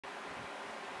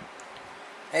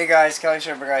Hey guys, Kelly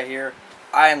Server Guy here.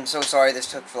 I am so sorry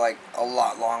this took for like a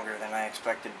lot longer than I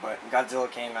expected, but Godzilla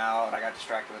came out, I got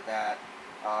distracted with that.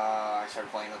 I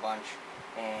started playing a bunch,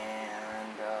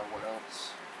 and what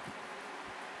else?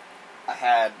 I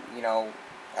had,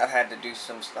 I've had to do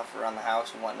some stuff around the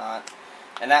house and whatnot,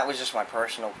 and that was just my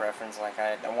personal preference. Like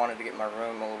I wanted to get my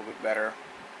room a little bit better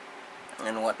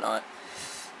and whatnot.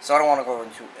 So I don't want to go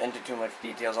into too much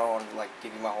details. I don't want to like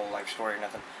give you my whole life story or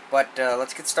nothing. But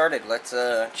let's get started. Let's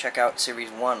check out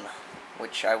Series 1,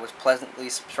 which I was pleasantly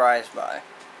surprised by,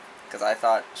 because I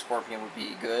thought Scorpion would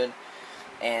be good.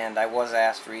 And I was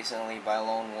asked recently by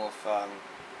Lone Wolf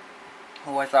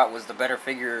who I thought was the better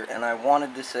figure, and I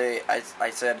wanted to say, I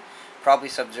said probably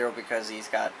Sub-Zero, because he's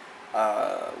got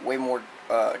way more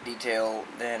detail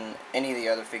than any of the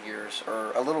other figures,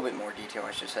 or a little bit more detail,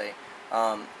 I should say.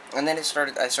 And then I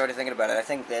started thinking about it. I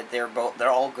think that they're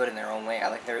all good in their own way. I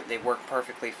like they work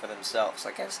perfectly for themselves.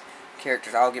 Like as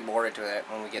characters, I'll get more into that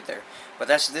when we get there. But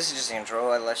this is just the intro.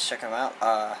 Let's check them out.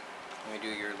 Let me do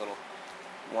your little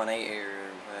 180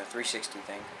 or 360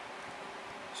 thing.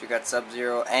 So you got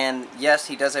Sub-Zero, and yes,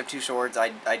 he does have two swords.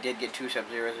 I did get two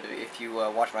Sub-Zeros. If you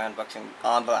watch my unboxing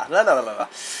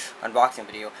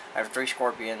video, I have three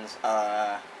Scorpions.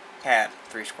 Had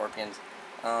three Scorpions.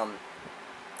 I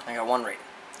got one rating.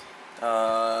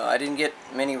 I didn't get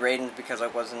many ratings because I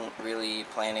wasn't really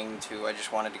planning to. I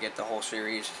just wanted to get the whole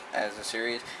series as a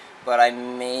series. But I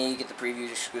may get the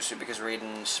previews exclusive because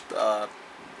Raiden's,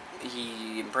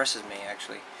 he impresses me,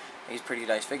 actually. He's a pretty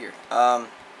nice figure.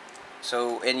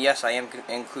 So, and yes, I am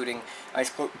including Ice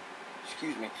Clone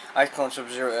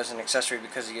Sub-Zero as an accessory,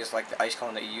 because he is like the Ice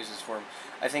Clone that he uses for him.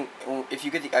 I think if you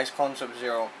get the Ice Clone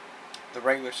Sub-Zero, the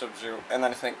regular Sub-Zero, and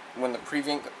then I think when the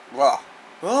preview,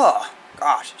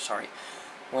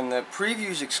 when the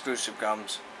previews exclusive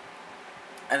comes,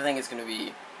 I think it's going to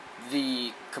be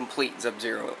the complete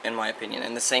Sub-Zero, in my opinion.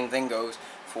 And the same thing goes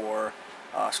for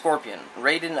Scorpion.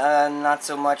 Raiden, not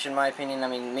so much in my opinion. I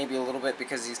mean, maybe a little bit,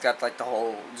 because he's got like the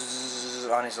whole zzz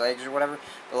on his legs or whatever.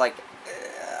 But like,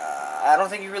 I don't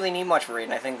think you really need much for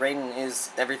Raiden. I think Raiden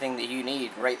is everything that you need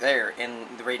right there in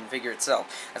the Raiden figure itself.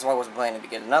 That's why I wasn't planning to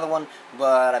get another one,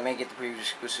 but I may get the preview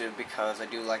exclusive because I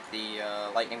do like the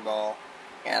lightning ball,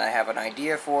 and I have an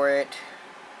idea for it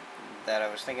that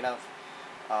I was thinking of.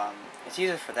 It's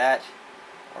either for that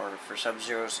or for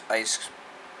Sub-Zero's Ice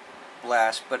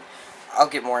Blast, but I'll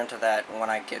get more into that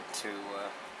when I get to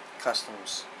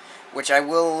customs, which I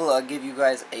will give you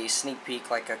guys a sneak peek,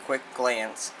 like a quick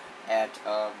glance at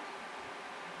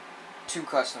two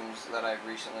customs that I've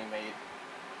recently made.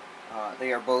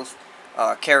 They are both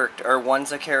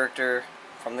one's a character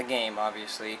from the game,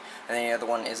 obviously, and then the other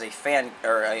one is a fan,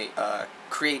 or a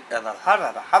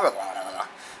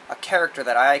character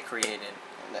that I created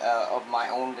of my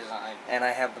own design, and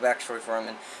I have the backstory for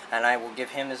him, and I will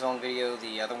give him his own video.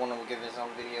 The other one will give his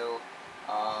own video.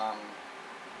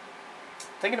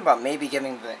 Thinking about maybe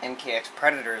giving the MKX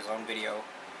Predator his own video,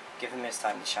 give him his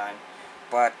time to shine.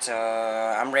 But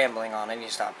I'm rambling on. I need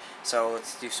to stop. So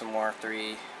let's do some more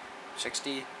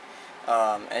 360.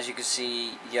 As you can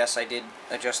see, yes, I did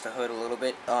adjust the hood a little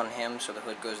bit on him, so the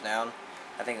hood goes down.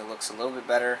 I think it looks a little bit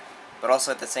better, but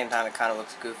also at the same time it kind of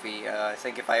looks goofy. I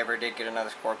think if I ever did get another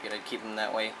Scorpion, I'd keep him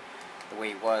that way, the way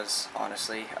he was,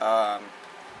 honestly. But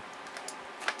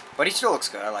he still looks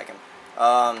good. I like him.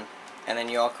 And then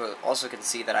you also can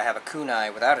see that I have a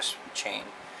kunai without a chain.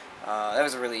 That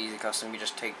was a really easy custom. You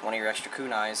just take one of your extra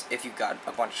kunais if you've got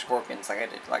a bunch of Scorpions, like I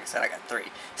did. Like I said, I got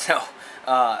 3. So,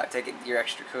 take your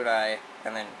extra kunai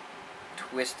and then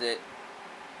twist it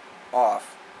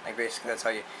off. Like, basically, that's how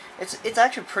you... It's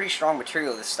actually pretty strong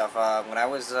material, this stuff. When I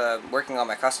was working on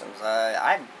my customs,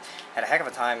 I had a heck of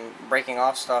a time breaking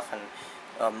off stuff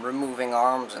and removing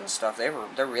arms and stuff.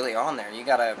 They're really on there. You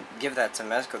gotta give that to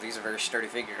Mezco. These are very sturdy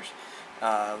figures.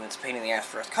 It's a pain in the ass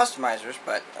for us customizers,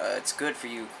 but it's good for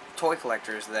you toy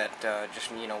collectors that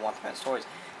just want the best toys.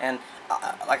 And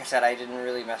like I said, I didn't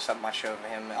really mess up much of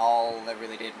him. All I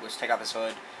really did was take off his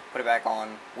hood, put it back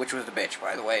on, which was the bitch,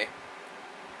 by the way.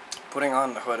 Putting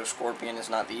on the hood of Scorpion is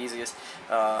not the easiest.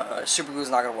 Super glue is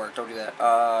not going to work. Don't do that.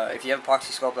 If you have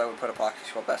epoxy sculpt, I would put epoxy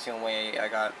sculpt. That's the only way I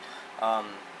got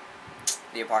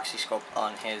the epoxy sculpt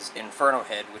on his Inferno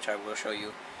head, which I will show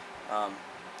you.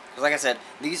 Because like I said,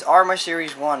 these are my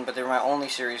Series 1, but they're my only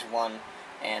Series 1,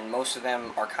 and most of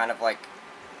them are kind of like,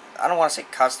 I don't want to say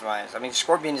customized. I mean,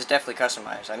 Scorpion is definitely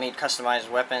customized. I made customized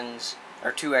weapons,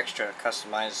 or 2 extra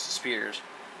customized spears.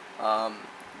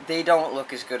 They don't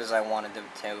look as good as I wanted them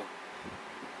to,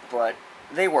 but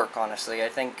they work, honestly. I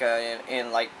think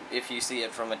in like, if you see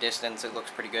it from a distance, it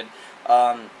looks pretty good.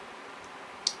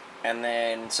 And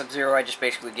then Sub-Zero, I just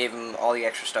basically gave him all the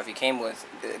extra stuff he came with,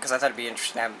 because I thought it'd be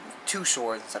interesting to have 2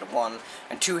 swords instead of 1,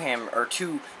 and 2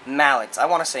 mallets. I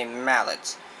want to say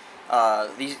mallets.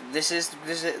 The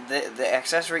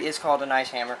accessory is called an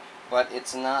ice hammer, but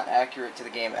it's not accurate to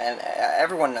the game, and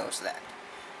everyone knows that.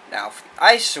 Now, for the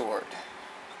ice sword,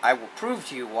 I will prove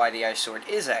to you why the ice sword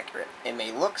is accurate. It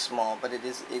may look small, but it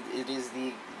is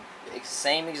the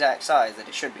same exact size that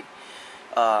it should be.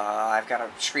 I've got a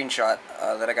screenshot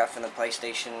that I got from the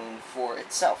PlayStation 4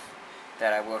 itself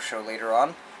that I will show later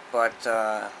on. But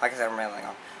like I said, I'm rambling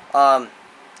on.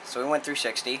 So we went through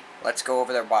 60. Let's go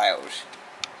over their bios.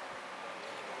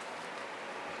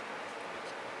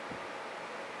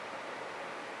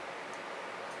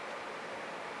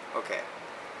 Okay.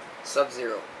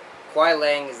 Sub-Zero. Kuai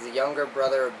Liang is the younger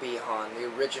brother of Bi-Han, the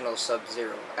original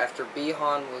Sub-Zero. After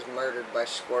Bi-Han was murdered by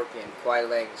Scorpion, Kuai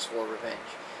Liang swore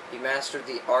revenge. He mastered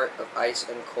the art of ice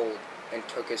and cold, and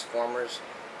took his former's...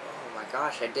 Oh my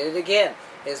gosh, I did it again!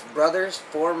 His brother's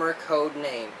former code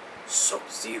name,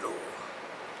 Sub-Zero.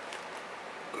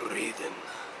 Raiden.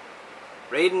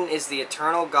 Raiden is the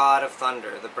eternal god of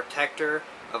thunder, the protector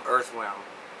of Earthrealm.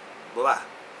 Blah,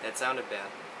 that sounded bad.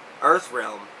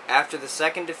 Earthrealm. After the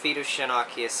second defeat of Shinnok,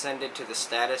 he ascended to the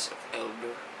status of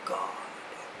Elder God.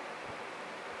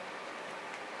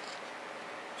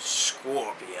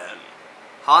 Scorpion.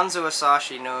 Hanzo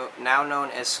Asashi, now known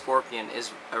as Scorpion,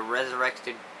 is a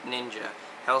resurrected ninja,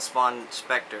 Hellspawn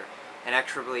Spectre,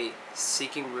 inexorably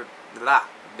seeking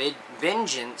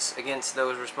vengeance against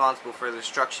those responsible for the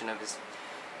destruction of his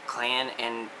clan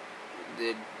and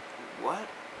the... what?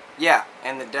 Yeah,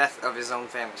 and the death of his own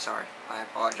family. Sorry, I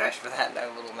apologize for that. That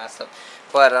was a little messed up.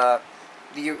 But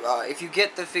if you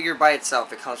get the figure by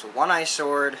itself, it comes with 1 ice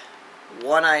sword,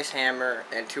 1 ice hammer,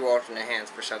 and 2 alternate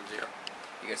hands for Sub-Zero.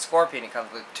 You get Scorpion, it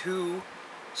comes with 2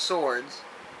 swords,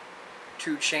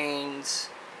 2 chains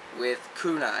with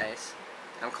kunais.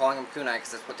 I'm calling them kunai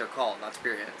because that's what they're called, not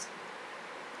spearheads.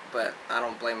 But I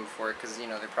don't blame them for it because, you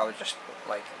know, they probably just,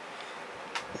 like...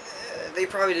 they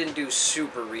probably didn't do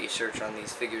super research on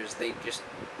these figures. They just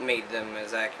made them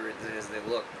as accurate as they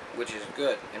look, which is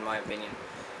good, in my opinion.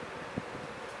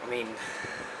 I mean,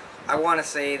 I want to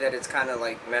say that it's kind of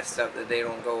like messed up that they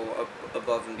don't go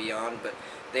above and beyond, but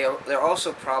they're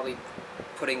also probably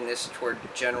putting this toward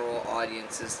general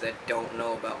audiences that don't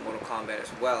know about Mortal Kombat as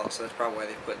well, so that's probably why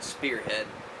they put Spearhead.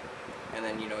 And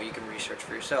then, you know, you can research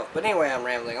for yourself. But anyway, I'm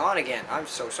rambling on again. I'm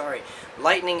so sorry.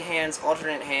 Lightning hands,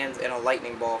 alternate hands, and a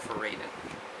lightning ball for Raiden.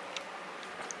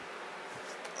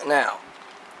 Now,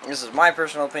 this is my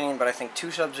personal opinion, but I think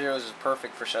 2 Sub-Zeros is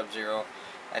perfect for Sub-Zero.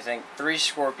 I think 3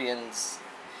 Scorpions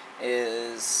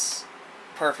is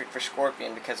perfect for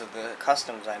Scorpion because of the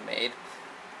customs I made.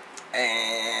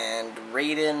 And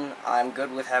Raiden, I'm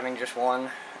good with having just 1.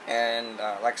 And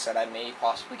like I said, I may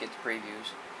possibly get the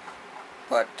previews.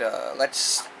 But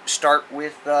let's start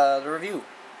with the review.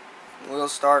 We'll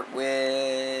start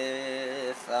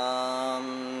with...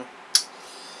 I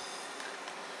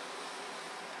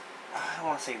don't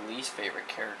want to say least favorite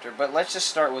character, but let's just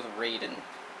start with Raiden,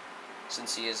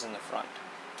 since he is in the front.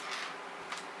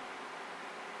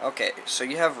 Okay, so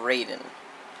you have Raiden.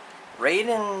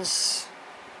 Raiden's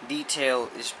detail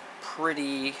is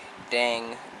pretty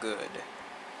dang good.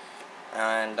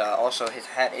 And also his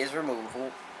hat is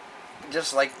removable,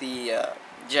 just like the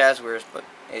Jazzwares, but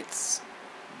it's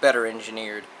better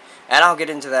engineered. And I'll get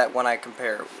into that when I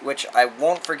compare, which I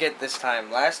won't forget this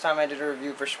time. Last time I did a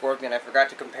review for Scorpion, I forgot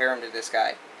to compare him to this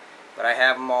guy. But I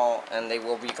have them all, and they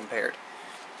will be compared.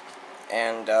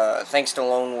 And thanks to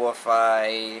Lone Wolf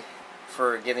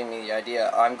for giving me the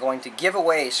idea. I'm going to give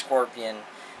away Scorpion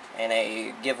in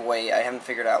a giveaway. I haven't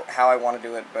figured out how I want to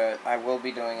do it, but I will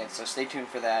be doing it, so stay tuned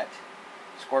for that.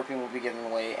 Scorpion will be given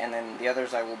away, and then the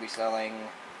others I will be selling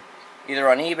either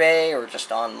on eBay or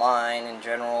just online in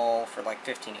general for like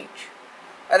 15 each.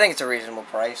 I think it's a reasonable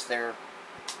price. They're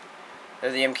the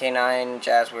MK9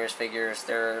 Jazzwares figures.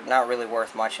 They're not really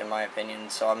worth much in my opinion,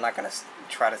 so I'm not going to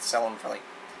try to sell them for like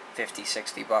 50,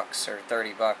 60 bucks or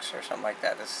 30 bucks or something like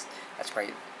that. That's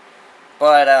crazy.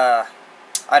 But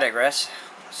I digress.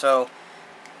 So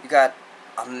you got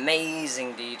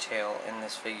amazing detail in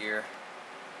this figure.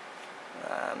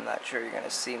 I'm not sure you're going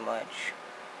to see much.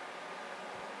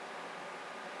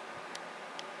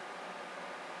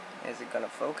 Is it going to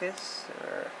focus?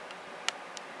 Or...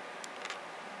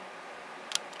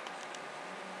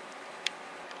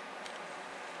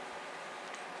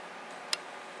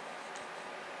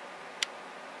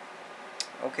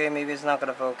 okay, maybe it's not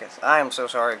going to focus. I am so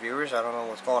sorry, viewers. I don't know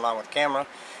what's going on with the camera.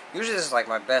 Usually this is like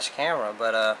my best camera,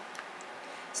 but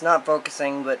it's not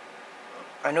focusing, but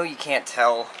I know you can't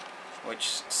tell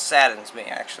which saddens me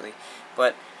actually.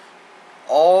 But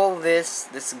all this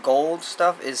gold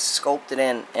stuff is sculpted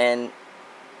in, and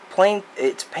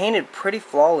it's painted pretty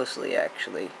flawlessly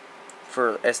actually,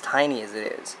 for as tiny as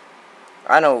it is.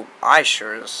 I know I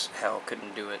sure as hell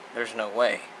couldn't do it. There's no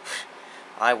way.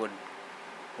 I would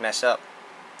mess up.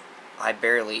 I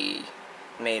barely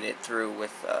made it through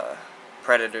with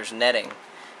Predator's netting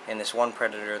in this one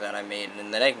Predator that I made, and the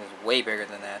netting is way bigger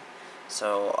than that.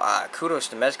 So kudos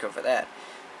to Mezco for that.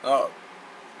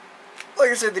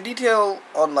 Like I said, the detail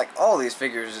on like all these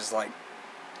figures is like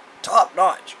top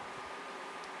notch.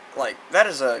 Like, that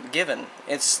is a given.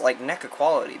 It's like NECA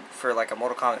quality for like a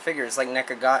Mortal Kombat figure. It's like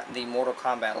NECA got the Mortal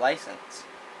Kombat license.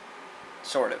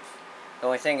 Sort of. The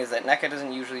only thing is that NECA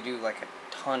doesn't usually do like a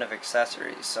ton of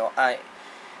accessories. So I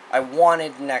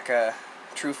wanted NECA,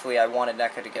 truthfully, I wanted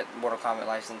NECA to get Mortal Kombat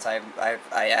license. I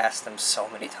asked them so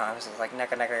many times. I was like,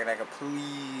 NECA,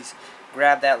 please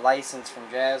grab that license from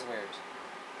Jazzwares.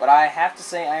 But I have to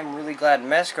say, I am really glad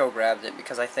Mezco grabbed it,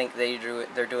 because I think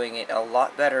they're doing it a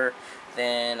lot better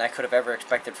than I could have ever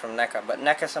expected from NECA. But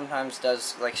NECA sometimes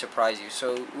does like surprise you,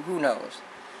 so who knows.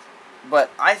 But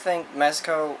I think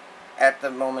Mezco at the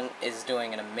moment is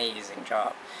doing an amazing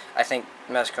job. I think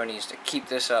Mezco needs to keep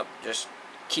this up, just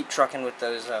keep trucking with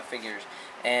those figures.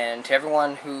 And to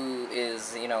everyone who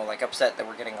is, you know, like upset that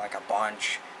we're getting like a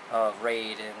bunch of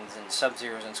Raidens and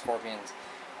Sub-Zeros and Scorpions,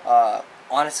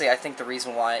 honestly, I think the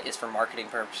reason why is for marketing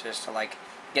purposes, to like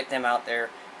get them out there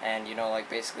and, you know, like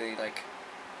basically like,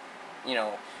 you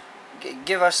know,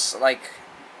 give us like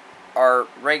our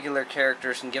regular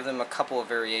characters and give them a couple of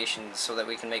variations so that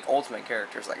we can make ultimate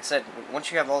characters. Like I said,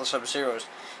 once you have all the Sub-Zeros,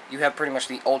 you have pretty much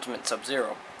the ultimate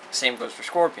Sub-Zero. Same goes for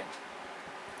Scorpion.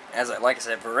 Like I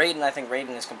said, for Raiden, I think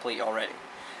Raiden is complete already.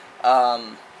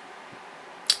 But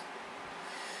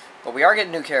we are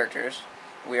getting new characters.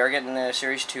 We are getting the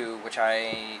Series 2, which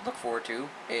I look forward to.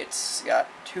 It's got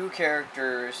 2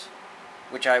 characters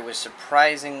which I was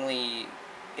surprisingly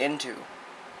into.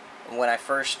 When I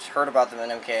first heard about them in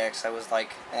MKX, I was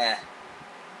like, eh.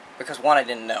 Because one, I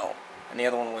didn't know. And the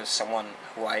other one was someone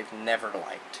who I've never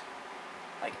liked.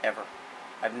 Like, ever.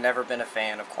 I've never been a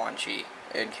fan of Quan Chi,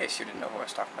 in case you didn't know who I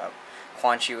was talking about.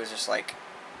 Quan Chi was just like,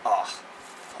 oh,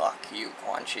 fuck you,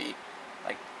 Quan Chi.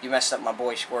 Like, you messed up my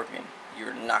boy Scorpion.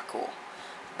 You're not cool.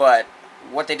 But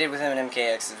what they did with him in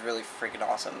MKX is really freaking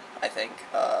awesome, I think.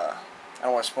 I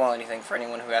don't want to spoil anything for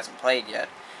anyone who hasn't played yet,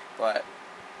 but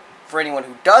for anyone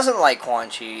who doesn't like Quan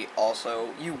Chi, also,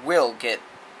 you will get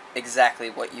exactly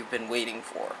what you've been waiting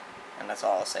for, and that's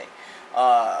all I'll say.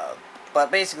 But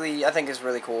basically, I think it's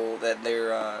really cool that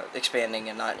they're expanding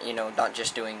and not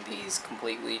just doing these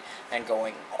completely and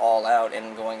going all out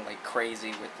and going like crazy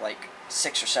with like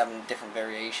 6 or 7 different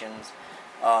variations.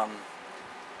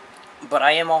 But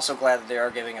I am also glad that they are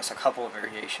giving us a couple of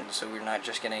variations, so we're not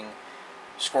just getting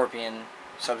Scorpion,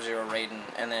 Sub-Zero, Raiden,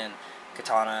 and then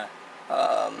Katana,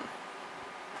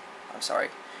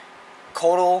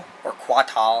 Kotal, or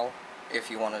Quatal, if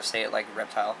you want to say it like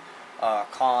Reptile,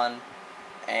 Khan,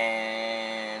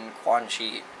 and Quan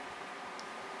Chi.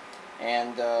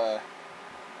 And,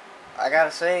 I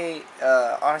gotta say,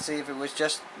 honestly, if it was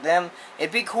just them,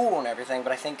 it'd be cool and everything,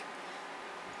 but I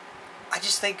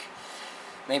just think,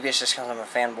 maybe it's just because I'm a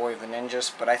fanboy of the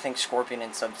ninjas, but I think Scorpion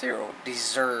and Sub-Zero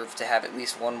deserve to have at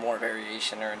least one more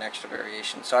variation or an extra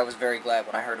variation. So I was very glad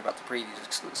when I heard about the previews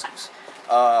exclusives.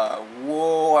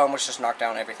 Whoa, I almost just knocked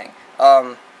down everything.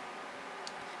 But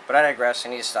I digress. I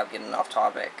need to stop getting off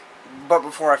topic. But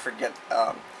before I forget,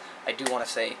 I do want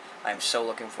to say I'm so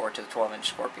looking forward to the 12-inch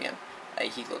Scorpion.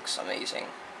 He looks amazing.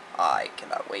 I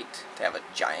cannot wait to have a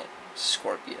giant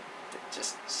Scorpion to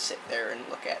just sit there and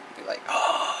look at and be like,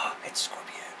 oh, it's Scorpion.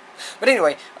 But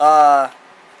anyway, I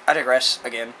digress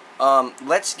again.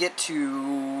 Let's get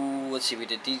to, let's see, we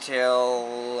did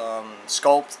detail,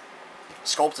 sculpt.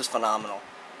 Sculpt is phenomenal.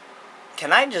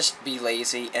 Can I just be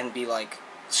lazy and be like,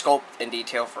 sculpt and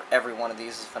detail for every one of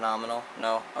these is phenomenal?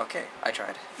 No? Okay, I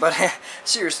tried. But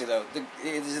seriously though,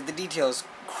 the detail is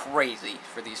crazy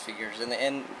for these figures,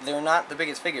 and they're not the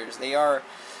biggest figures. They're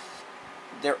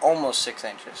almost 6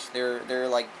 inches. They're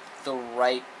like the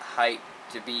right height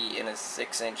to be in a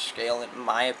 6-inch scale, in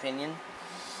my opinion.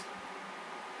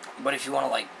 But if you want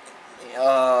to like,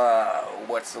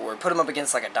 what's the word? Put them up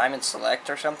against like a Diamond Select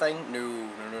or something? No.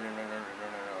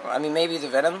 I mean, maybe the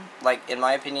Venom. Like, in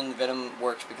my opinion, the Venom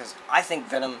works because I think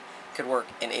Venom could work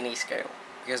in any scale.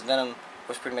 Because Venom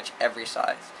was pretty much every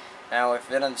size. Now, if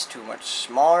Venom's too much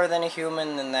smaller than a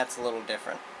human, then that's a little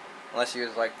different. Unless he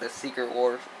was like the Secret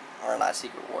Wars, or not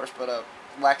Secret Wars, but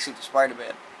Black Suit of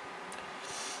Spider-Man.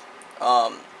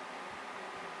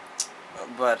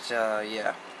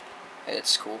 Yeah.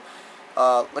 It's cool.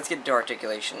 Let's get into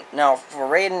articulation. Now, for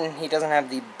Raiden, he doesn't have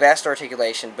the best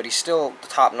articulation, but he's still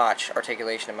top-notch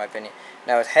articulation in my opinion.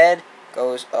 Now, his head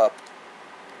goes up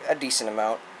a decent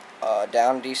amount,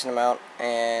 down a decent amount,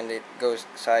 and it goes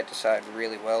side to side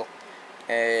really well.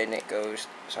 And it goes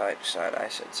side to side. I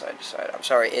said side to side. I'm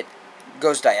sorry. It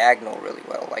goes diagonal really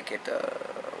well. Like it,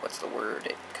 what's the word?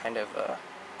 It kind of,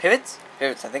 pivots?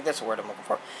 Pivots, I think that's the word I'm looking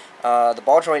for. The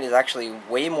ball joint is actually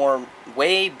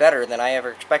way better than I ever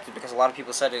expected, because a lot of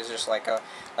people said it was just like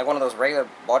one of those regular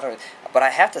ball joints. But I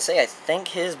have to say, I think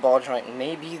his ball joint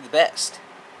may be the best.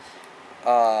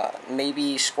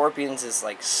 Maybe Scorpion's is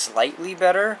like slightly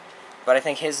better, but I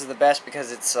think his is the best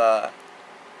because it's,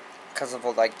 because of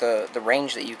like the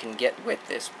range that you can get with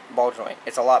this ball joint.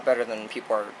 It's a lot better than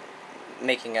people are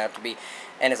making it out to be.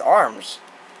 And his arms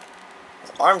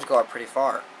go up pretty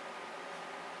far.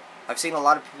 I've seen a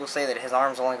lot of people say that his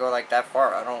arms only go like that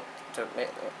far. I don't...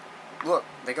 Look,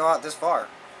 they go out this far.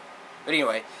 But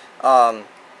anyway, I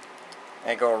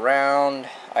go around.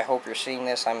 I hope you're seeing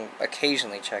this. I'm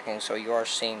occasionally checking, so you are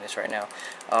seeing this right now.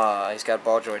 He's got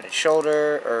ball jointed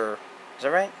shoulder, or... Is that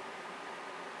right?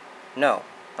 No,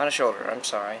 not a shoulder. I'm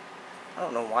sorry. I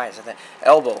don't know why I said that.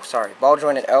 Elbow, sorry. Ball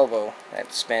jointed elbow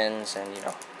that spins and, you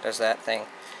know, does that thing.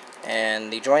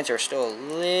 And the joints are still a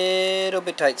little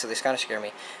bit tight, so they kind of scare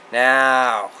me.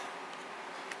 Now,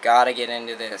 gotta get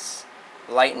into this.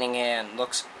 Lightning hand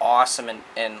looks awesome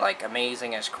and like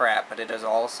amazing as crap, but it is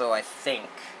also, I think,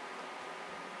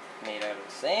 made out of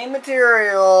the same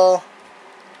material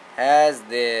as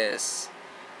this.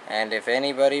 And if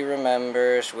anybody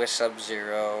remembers with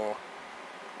Sub-Zero,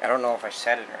 I don't know if I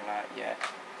said it or not yet,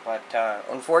 but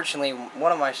unfortunately,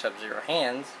 one of my Sub-Zero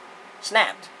hands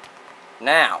snapped.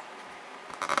 Now,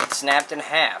 it snapped in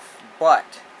half,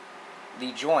 but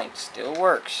the joint still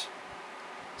works.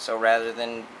 So rather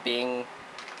than being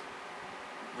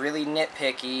really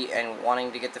nitpicky and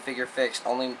wanting to get the figure fixed,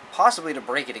 only possibly to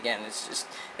break it again,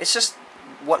 it's just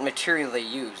what material they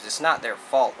used. It's not their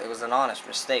fault. It was an honest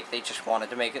mistake. They just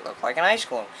wanted to make it look like an ice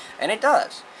clone, and it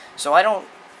does. So I don't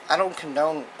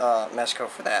condone Mezco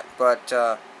for that, but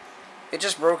it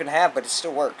just broke in half, but it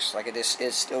still works. Like it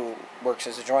still works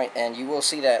as a joint, and you will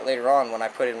see that later on when I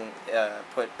put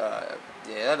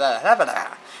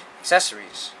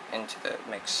accessories into the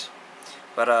mix.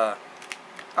 But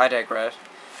I digress.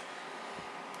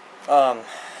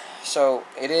 So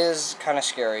it is kind of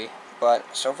scary,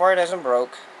 but so far it hasn't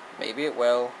broke. Maybe it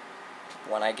will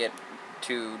when I get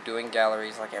to doing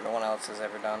galleries like everyone else has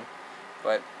ever done.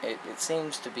 But it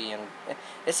seems to be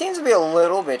it seems to be a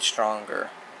little bit stronger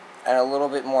and a little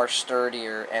bit more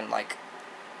sturdier and like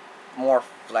more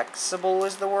flexible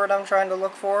is the word I'm trying to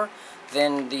look for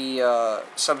than the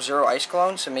Sub-Zero ice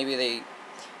clone. So maybe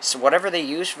so whatever they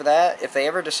use for that, if they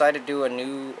ever decide to do a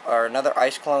new or another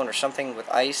ice clone or something with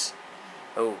ice,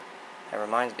 oh, that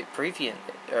reminds me,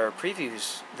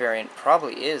 Preview's variant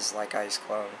probably is like ice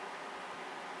clone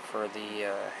for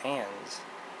the hands.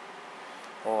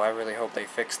 Oh, I really hope they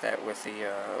fix that with the,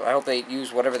 I hope they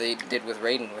use whatever they did with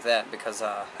Raiden with that, because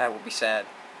that would be sad.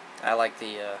 I like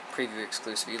the Preview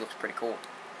exclusive. He looks pretty cool.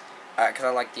 Because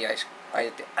I like the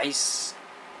ice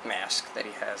mask that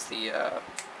he has. The,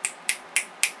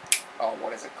 oh,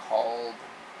 what is it called?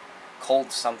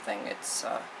 Cold something. It's,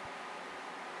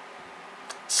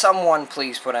 someone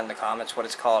please put in the comments what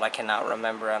it's called. I cannot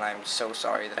remember, and I'm so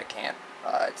sorry that I can't.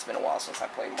 It's been a while since I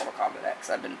played Mortal Kombat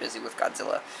X. I've been busy with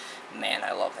Godzilla. Man,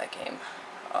 I love that game.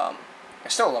 I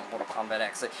still love Mortal Kombat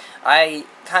X.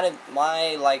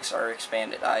 My likes are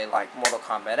expanded. I like Mortal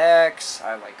Kombat X,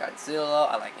 I like Godzilla,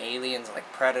 I like Aliens, I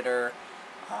like Predator.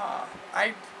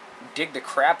 I dig the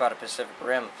crap out of Pacific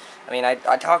Rim. I mean, I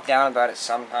talk down about it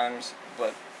sometimes,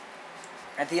 but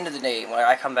at the end of the day, when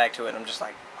I come back to it, I'm just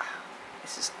like, wow,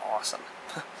 this is awesome.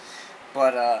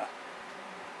 But,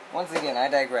 once again, I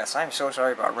digress. I'm so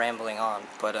sorry about rambling on,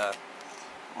 but,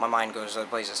 my mind goes other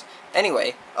places.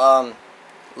 Anyway,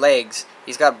 legs.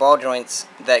 He's got ball joints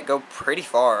that go pretty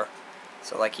far.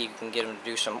 So, like, you can get him to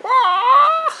do some...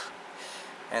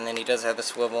 And then he does have the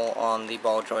swivel on the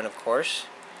ball joint, of course.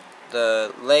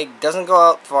 The leg doesn't go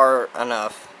out far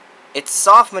enough. It's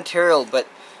soft material, but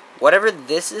whatever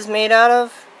this is made out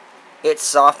of, it's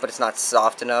soft, but it's not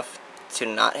soft enough to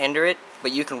not hinder it.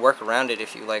 But you can work around it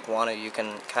if you, like, want to. You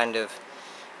can kind of...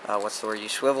 what's the word? You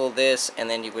swivel this, and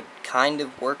then you would kind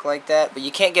of work like that, but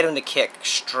you can't get him to kick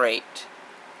straight.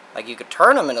 Like, you could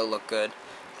turn him and it'll look good,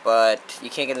 but you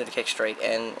can't get him to kick straight,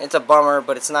 and it's a bummer,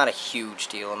 but it's not a huge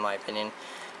deal in my opinion.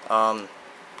 You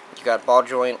got ball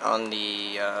joint on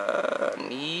the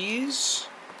knees.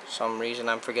 For some reason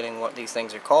I'm forgetting what these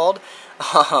things are called.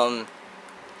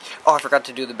 Oh, I forgot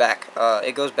to do the back.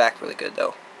 It goes back really good,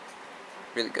 though.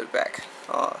 Really good back.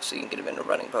 So you can get him into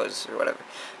running poses or whatever.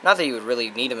 Not that you would really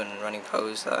need him in a running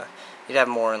pose. You'd have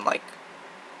more in, like,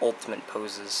 ultimate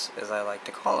poses, as I like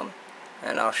to call them.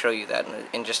 And I'll show you that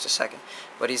in just a second.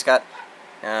 But he's got...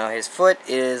 his foot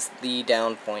is the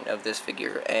down point of this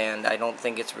figure, and I don't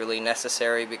think it's really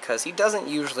necessary because he doesn't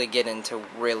usually get into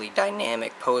really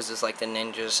dynamic poses like the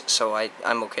ninjas, so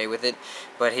I'm okay with it.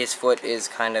 But his foot is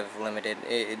kind of limited.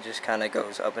 It just kind of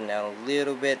goes up and down a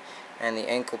little bit, and the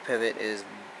ankle pivot is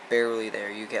barely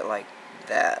there. You get like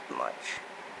that much.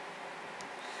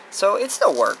 So it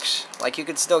still works. Like, you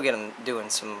could still get him doing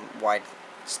some wide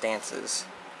stances.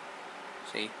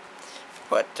 See?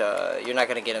 But you're not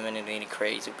going to get him into any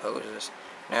crazy poses.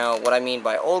 Now, what I mean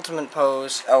by ultimate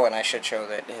pose... Oh, and I should show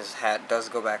that his hat does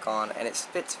go back on, and it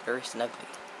fits very snugly.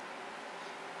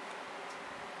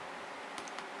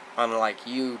 Unlike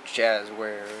you jazz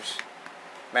wearers.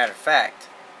 Matter of fact...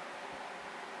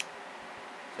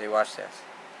 So you watch this.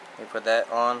 Let me put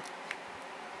that on.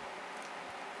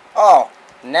 Oh!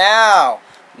 Now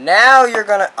you're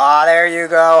going to... Ah, there you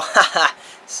go.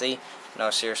 See? No,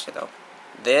 seriously, though.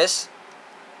 This...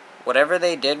 Whatever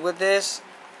they did with this,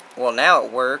 well, now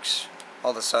it works,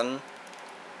 all of a sudden.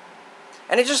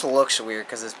 And it just looks weird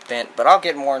because it's bent, but I'll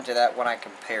get more into that when I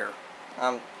compare.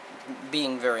 I'm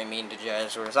being very mean to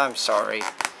Jazzwares. I'm sorry.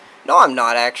 No, I'm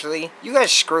not, actually. You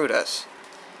guys screwed us.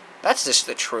 That's just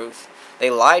the truth.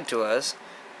 They lied to us.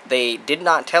 They did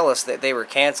not tell us that they were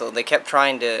canceled. They kept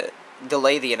trying to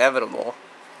delay the inevitable.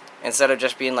 Instead of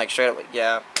just being like, straight up,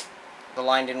 yeah, the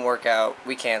line didn't work out.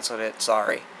 We canceled it.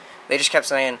 Sorry. They just kept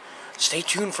saying, stay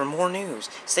tuned for more news.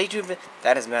 Stay tuned for...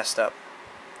 That is messed up.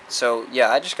 So, yeah,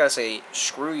 I just gotta say,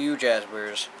 screw you,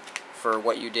 Jazzwares, for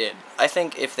what you did. I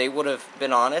think if they would have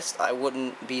been honest, I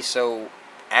wouldn't be so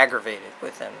aggravated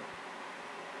with them.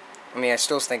 I mean, I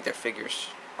still think their figures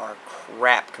are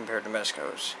crap compared to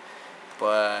Mezco's.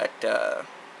 But,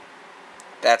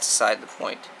 that's aside the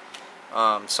point.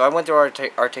 So I went through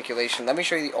articulation. Let me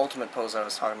show you the ultimate pose I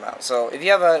was talking about. So, if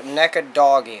you have a NECA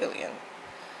dog alien...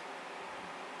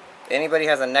 Anybody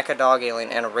has a NECA dog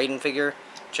alien and a Raiden figure,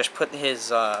 just put his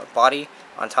body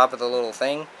on top of the little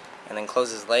thing, and then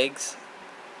close his legs,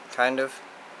 kind of.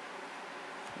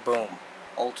 Boom.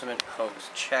 Ultimate pose.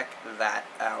 Check that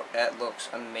out. That looks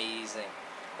amazing.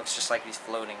 Looks just like he's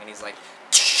floating, and he's like...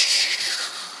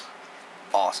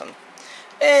 Awesome.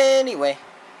 Anyway,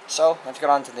 so let's get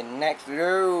on to the next...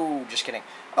 No, just kidding.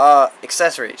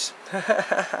 Accessories.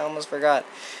 I almost forgot.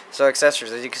 So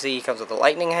accessories, as you can see, he comes with a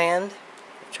lightning hand,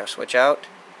 which I'll switch out,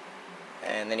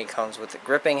 and then he comes with the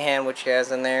gripping hand, which he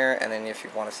has in there, and then if you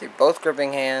want to see both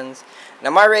gripping hands. Now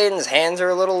my Raiden's hands are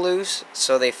a little loose,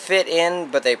 so they fit in,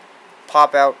 but they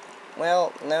pop out.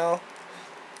 Well, no.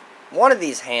 One of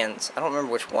these hands, I don't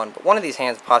remember which one, but one of these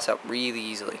hands pops out really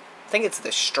easily. I think it's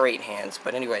the straight hands,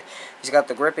 but anyway, he's got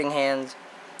the gripping hands,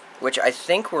 which I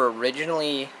think were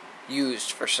originally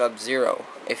used for Sub-Zero,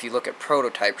 if you look at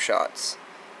prototype shots,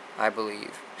 I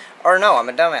believe. Or no, I'm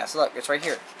a dumbass. Look, it's right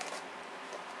here.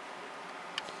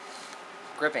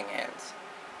 Gripping hands.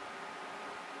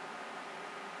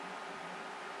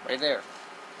 Right there.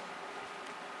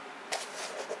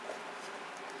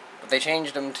 But they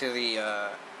changed them to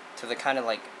the kind of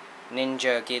like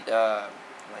ninja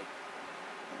like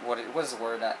what is the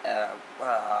word?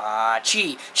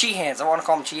 Chi hands. I want to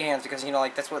call them chi hands because, you know,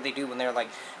 like that's what they do when they're like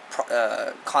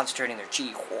concentrating their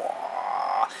chi.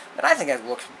 But I think it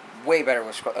looks way better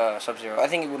with Sub-Zero. I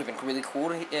think it would have been really cool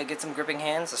to get some gripping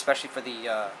hands, especially for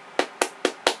the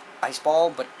ice ball,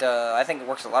 but I think it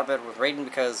works a lot better with Raiden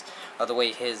because of the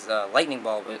way his lightning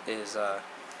ball is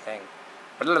thing.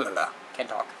 Can't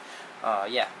talk.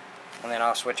 Yeah. And then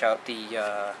I'll switch out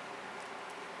the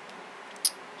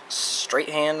straight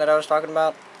hand that I was talking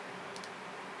about.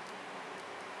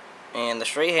 And the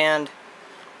straight hand,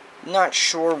 not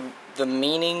sure the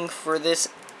meaning for this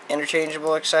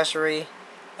interchangeable accessory.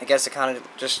 I guess it kind of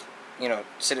just, you know,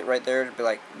 sit it right there to be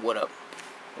like, what up?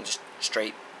 And just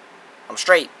straight. I'm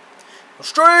straight. I'm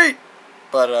straight!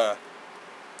 But,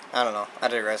 I don't know. I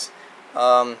digress.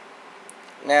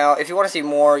 Now, if you want to see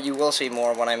more, you will see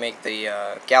more when I make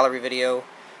the gallery video,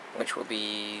 which will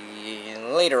be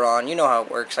later on. You know how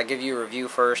it works. I give you a review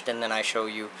first, and then I show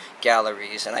you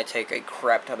galleries, and I take a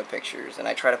crap ton of pictures, and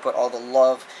I try to put all the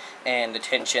love and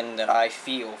attention that I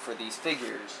feel for these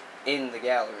figures in the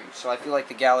gallery. So I feel like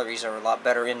the galleries are a lot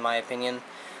better in my opinion.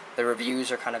 The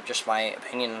reviews are kind of just my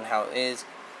opinion on how it is.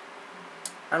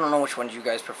 I don't know which ones you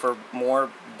guys prefer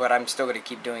more, but I'm still going to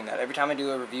keep doing that. Every time I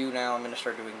do a review now, I'm going to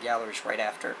start doing galleries right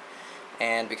after.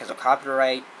 And because of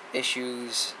copyright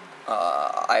issues,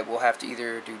 I will have to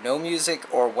either do no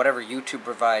music or whatever YouTube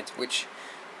provides, which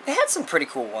they had some pretty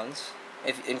cool ones.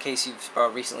 In case you've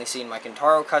recently seen my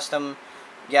Kentaro custom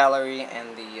gallery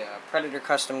and the Predator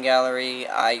custom gallery,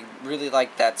 I really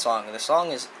like that song. The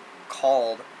song is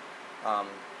called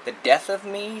The Death of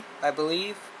Me, I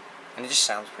believe, and it just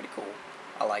sounds pretty cool.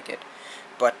 I like it.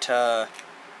 But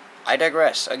I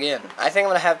digress again. I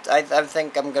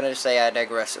think I'm gonna say I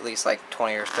digress at least like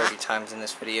 20 or 30 times in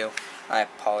this video. I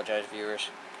apologize, viewers.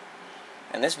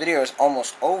 And this video is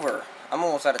almost over. I'm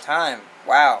almost out of time.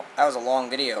 Wow, that was a long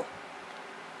video.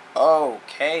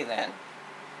 Okay then.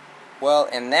 Well,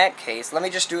 in that case, let me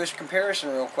just do a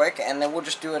comparison real quick, and then we'll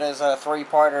just do it as a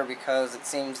three-parter because it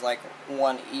seems like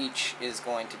one each is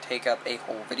going to take up a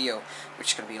whole video,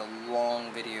 which is going to be a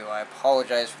long video. I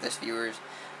apologize for this, viewers.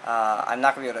 I'm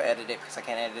not going to be able to edit it because I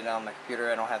can't edit it on my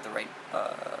computer. I don't have the right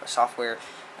software,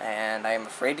 and I am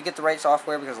afraid to get the right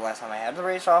software because the last time I had the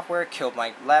right software, it killed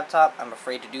my laptop. I'm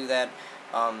afraid to do that.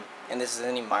 And this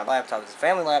isn't even my laptop, it's a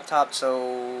family laptop,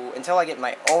 so until I get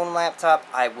my own laptop,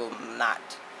 I will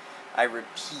not. I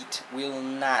repeat, will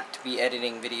not be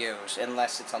editing videos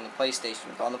unless it's on the PlayStation.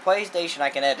 If on the PlayStation, I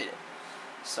can edit it.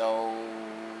 So,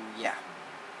 yeah.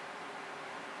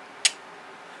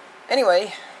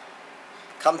 Anyway,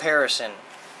 comparison.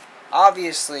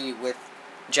 Obviously, with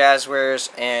Jazzwares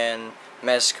and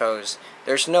Mezcos,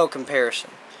 there's no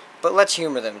comparison. But let's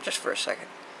humor them just for a second.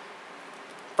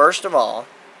 First of all,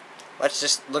 let's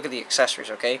just look at the accessories,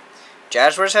 okay?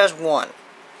 Jazzwares has one.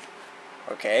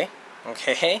 Okay?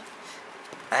 Okay?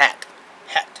 A hat.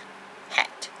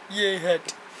 Hat. Yay,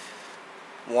 hat.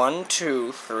 1,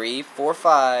 2, 3, 4,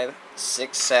 5,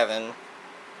 6, 7.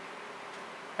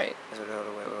 Wait.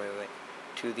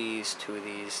 Two of these.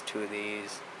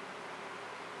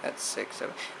 That's 6,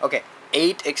 7. Okay.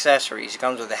 8 accessories. It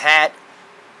comes with a hat,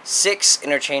 6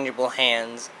 interchangeable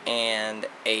hands, and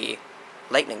a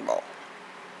lightning ball.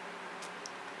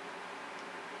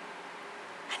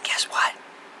 And guess what?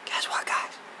 Guess what,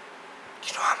 guys? Do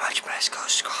you know how much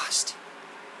Mezcos cost?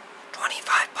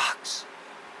 25 bucks.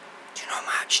 Do you know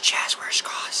how much Jazzwares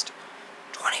cost?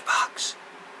 20 bucks.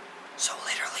 So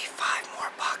literally 5 more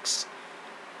bucks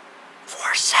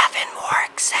for 7 more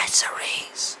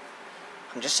accessories.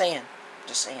 I'm just saying.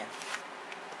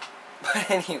 But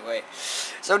anyway,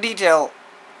 so detail,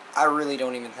 I really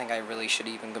don't even think I really should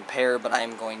even compare, but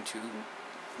I'm going to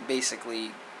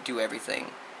basically do everything.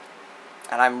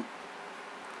 And I'm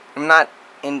not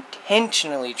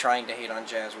intentionally trying to hate on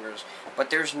Jazzwares, but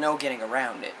there's no getting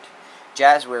around it.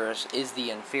 Jazzwares is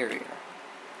the inferior.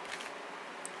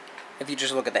 If you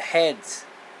just look at the heads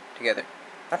together,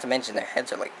 not to mention their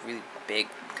heads are like really big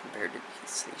compared to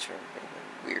these. These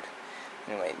are weird.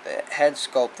 Anyway, the head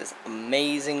sculpt is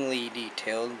amazingly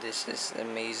detailed. This is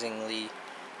amazingly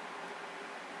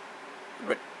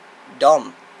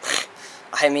dumb.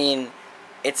 I mean,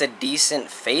 it's a decent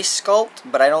face sculpt,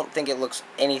 but I don't think it looks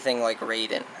anything like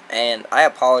Raiden. And I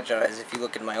apologize if you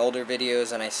look at my older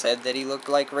videos and I said that he looked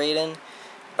like Raiden,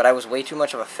 but I was way too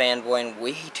much of a fanboy and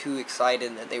way too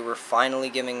excited that they were finally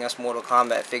giving us Mortal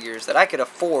Kombat figures that I could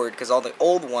afford, because all the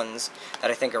old ones that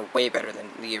I think are way better than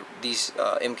these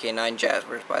MK9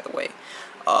 Jazzwares, by the way,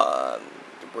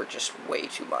 were just way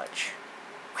too much.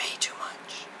 Way too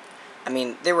much. I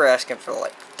mean, they were asking for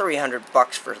like 300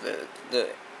 bucks for the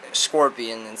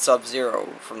Scorpion and Sub-Zero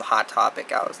from the Hot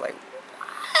Topic. I was like,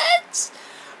 what?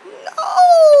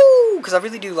 No! Because I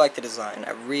really do like the design.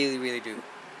 I really, really do.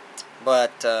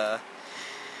 But,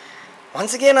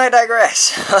 once again, I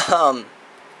digress.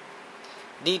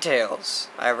 Details.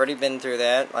 I've already been through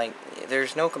that. Like,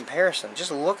 there's no comparison.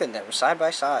 Just look at them side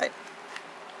by side.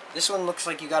 This one looks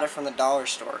like you got it from the dollar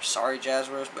store. Sorry,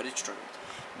 Jazzwares, but it's true.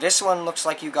 This one looks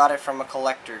like you got it from a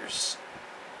collector's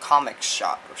comics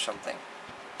shop or something.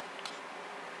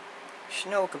 There's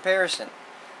no comparison.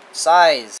 Size.